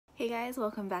Hey guys,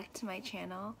 welcome back to my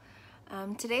channel.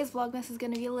 Today's Vlogmas is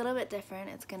going to be a little bit different.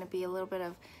 It's going to be a little bit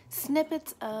of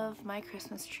snippets of my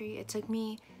Christmas tree. It took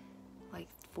me like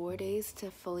 4 days to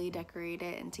fully decorate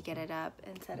it and to get it up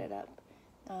and set it up.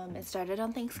 It started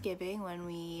on Thanksgiving when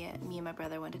me and my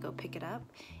brother went to go pick it up,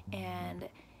 and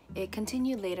it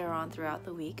continued later on throughout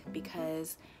the week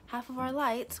because half of our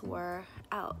lights were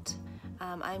out.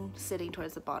 I'm sitting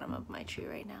towards the bottom of my tree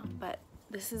right now, but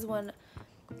this is one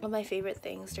of my favorite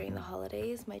things during the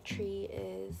holidays. My tree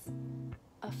is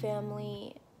a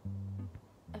family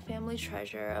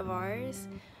treasure of ours.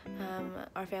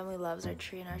 Our family loves our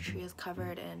tree, and our tree is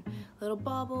covered in little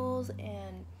baubles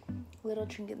and little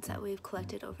trinkets that we've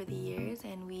collected over the years,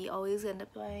 and we always end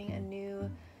up buying a new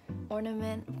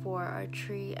ornament for our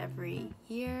tree every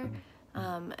year.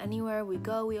 Anywhere we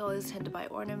go, we always tend to buy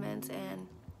ornaments, and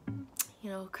you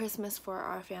know, Christmas for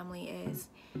our family is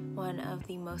one of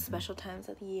the most special times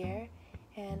of the year,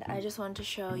 and I just wanted to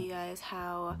show you guys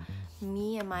how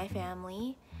me and my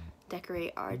family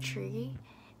decorate our tree.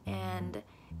 And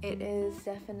it is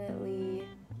definitely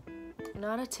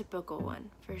not a typical one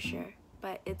for sure,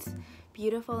 but it's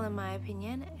beautiful in my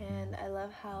opinion, and I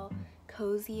love how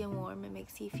cozy and warm it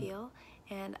makes you feel.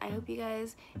 And I hope you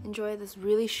guys enjoy this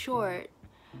really short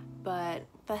but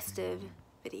festive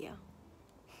video.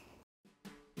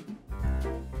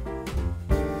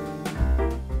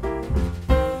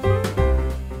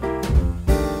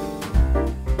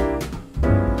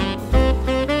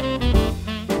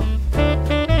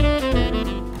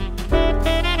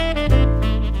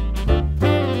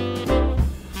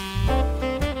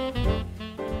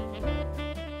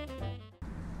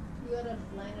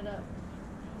 Line it up.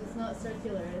 It's not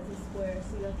circular, it's a square,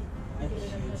 so you have to get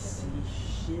it up.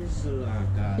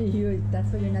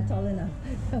 That's why you're not tall enough.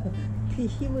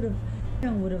 He would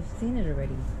have seen it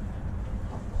already.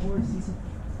 Of course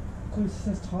he's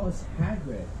as tall as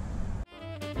Hagrid.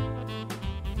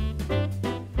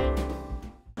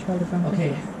 Charlie Brown.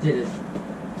 Okay, did it.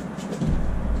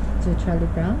 Is it Charlie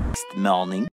Brown? Next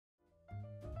morning.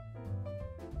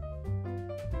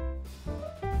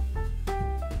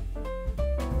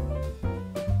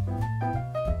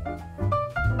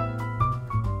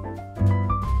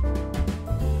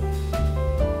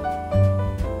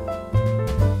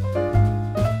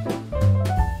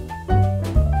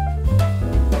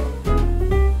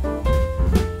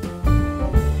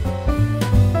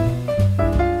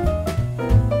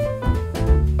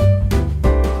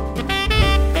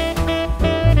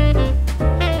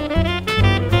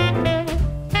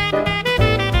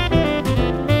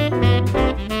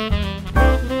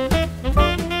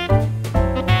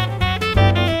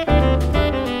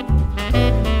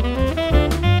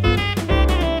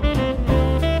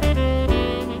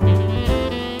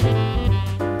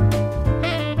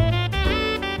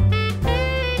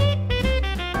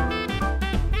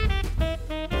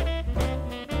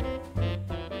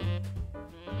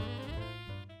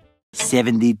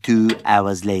 "72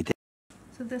 hours later."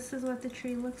 So this is what the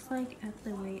tree looks like at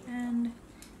the way end.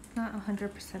 Not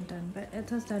 100% done, but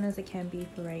it's as done as it can be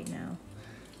for right now.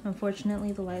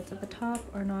 Unfortunately, the lights at the top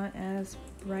are not as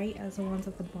bright as the ones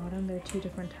at the bottom. They're two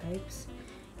different types,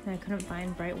 and I couldn't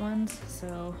find bright ones,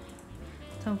 so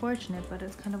it's unfortunate, but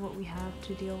it's kind of what we have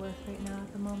to deal with right now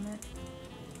at the moment.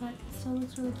 But it still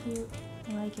looks really cute.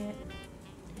 I like it.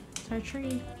 It's our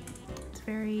tree. It's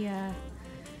very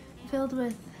filled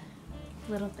with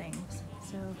little things.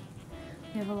 So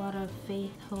we have a lot of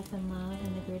faith, hope, and love,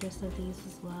 and the greatest of these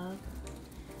is love.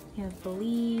 We have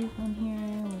believe on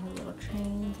here. We have little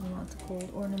trains and lots of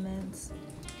gold ornaments.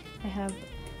 I have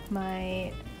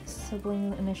my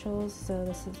sibling initials, so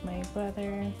this is my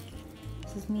brother,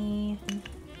 this is me,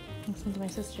 this is my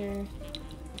sister,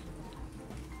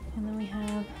 and then we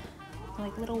have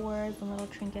like little words and little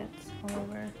trinkets all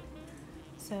over.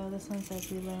 So this one says,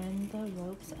 "We learn the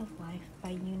ropes of life by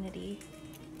unity."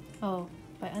 Oh,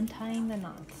 by untying the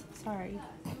knots. Sorry.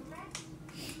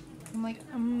 I'm like,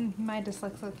 my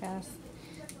dyslexic ass.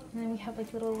 And then we have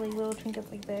like little trinkets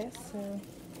like this. So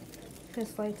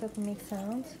this lights up and makes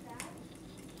sounds.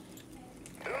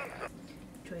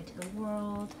 Joy to the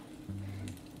world.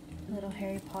 Little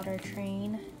Harry Potter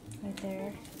train right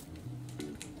there.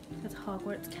 That's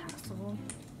Hogwarts Castle.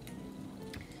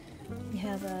 We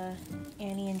have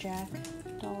Annie and Jack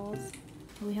dolls.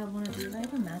 We have one of these. I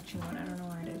have a matching one. I don't know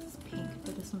why it is. It's pink,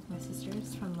 but this one's my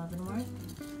sister's from Leavenworth.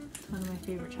 It's one of my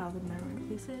favorite childhood memory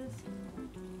places.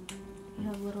 We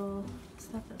have little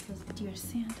stuff that says "Dear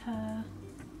Santa."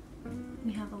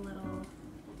 We have a little,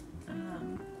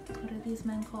 what are these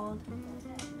men called?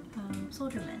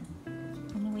 Soldier men.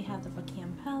 And then we have the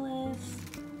Buckingham Palace.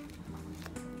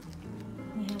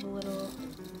 We have a little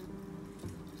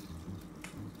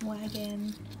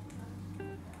wagon.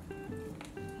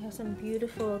 We have some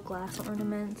beautiful glass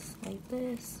ornaments like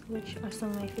this, which are some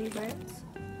of my favorites.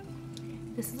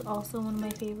 This is also one of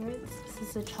my favorites. This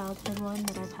is a childhood one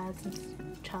that I've had since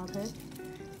childhood.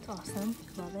 It's awesome,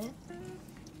 love it.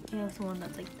 We have one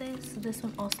that's like this. So this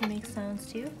one also makes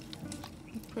sounds too.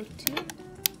 You click to.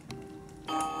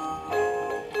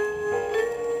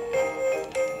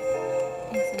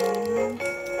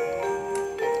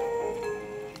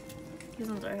 These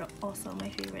ones are also my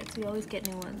favorites. We always get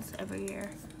new ones every year.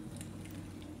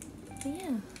 But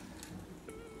yeah,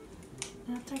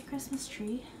 that's our Christmas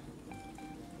tree.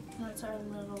 That's our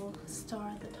little star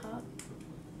at the top.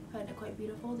 I find it quite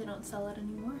beautiful. They don't sell it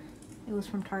anymore. It was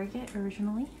from Target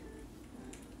originally.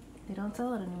 They don't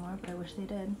sell it anymore, but I wish they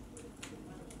did.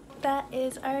 That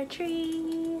is our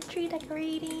tree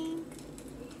decorating.